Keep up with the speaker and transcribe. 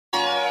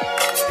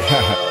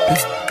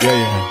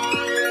yeah.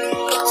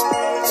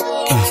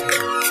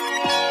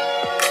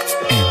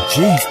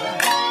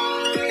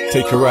 MG.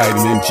 Take a ride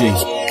in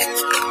MG.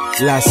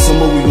 Last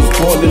summer we was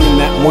ballin' and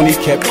that money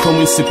kept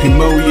coming. Sipping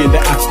Moe in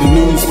the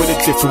afternoons with a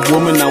different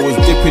woman. I was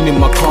dipping in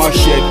my car,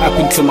 shit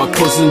happened to my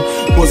cousin.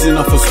 Buzzing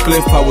off a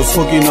spliff, I was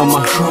hugging on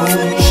my chrome.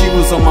 She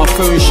was on my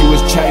phone, she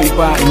was chatting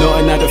about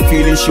nothing. Had a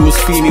feeling she was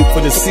feeling for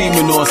the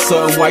semen or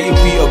something. Why you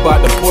beat about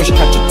the bush,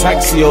 catch a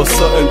taxi or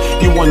something?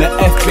 You want a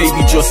F,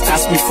 baby, just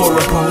ask me for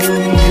a home.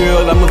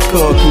 Girl, I'm a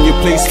thug, can you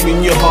place me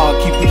in your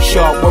heart? Keep it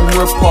sharp when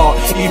we're apart,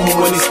 even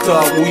when it's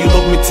dark. Will you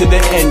love me to the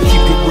end?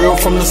 Keep it real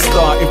from the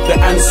start. If the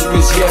answer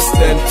is yes,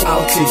 then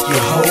I'll take you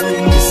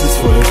home. This is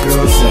for the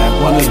girls that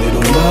want a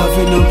little love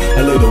in them,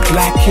 a little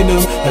black in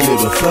them, a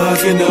little thug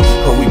in them.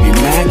 But we be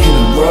macking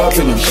them,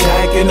 rubbing them,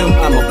 shagging them.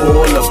 I'm a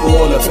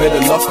baller,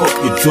 better lock up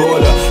your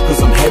daughter,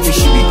 cause I'm heavy,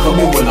 she be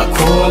coming when I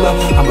call her.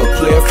 I'm a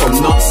player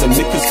from nuts and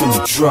niggas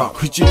gonna drop.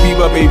 Could you be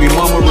my baby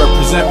mama,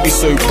 represent me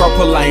so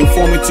proper? Lying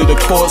for me to the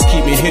courts,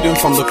 keep me hidden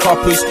from the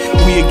coppers.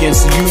 We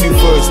against the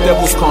universe,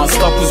 devils can't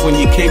stop us. When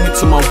you came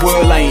into my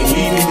world, I ain't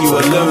leaving you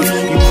alone.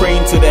 You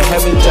praying to the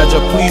heaven,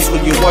 Jaja, please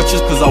will you watch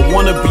us? Cause I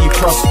wanna be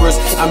prosperous,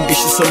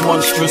 ambitious and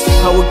monstrous.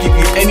 I will give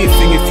you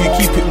anything if you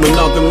keep it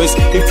monogamous.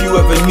 If you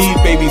ever need,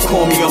 baby,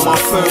 call me on my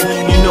phone.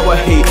 You know I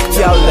hate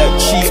y'all that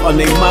cheat on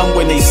they man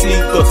when they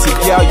sleep. Dirty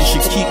gal, you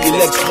should keep your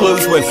legs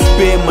closed when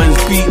bare mans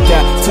beat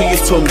that. Till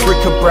your tongue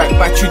bric-a-brac,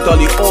 battery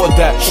dolly, all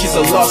that. She's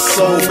a lost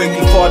soul,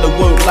 baby father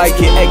won't like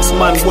it,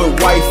 ex-man won't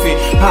wife it.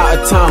 Out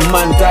of town,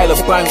 man, dial a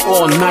bank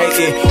all night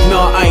it.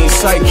 Nah, I ain't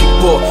psychic,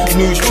 but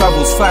news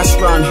travels fast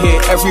round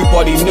here.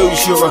 Everybody knows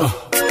you're a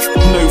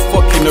no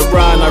fucking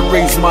around. I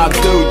raise my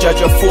dough,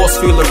 Jaja force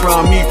feel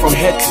around me from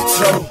head to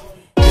toe.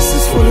 This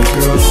is for the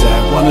girls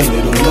that want a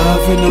little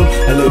love in them,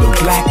 a little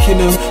black in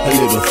them, a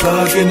little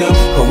thug in them.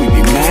 But we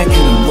be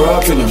macking them,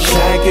 rubbing them,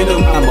 shagging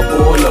them. I'm a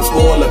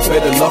baller,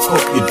 better lock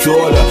up your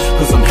daughter,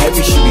 cause I'm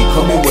heavy, she be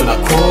coming when I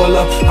call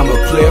her. I'm a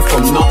player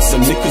from nuts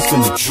and niggas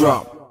gonna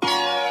drop.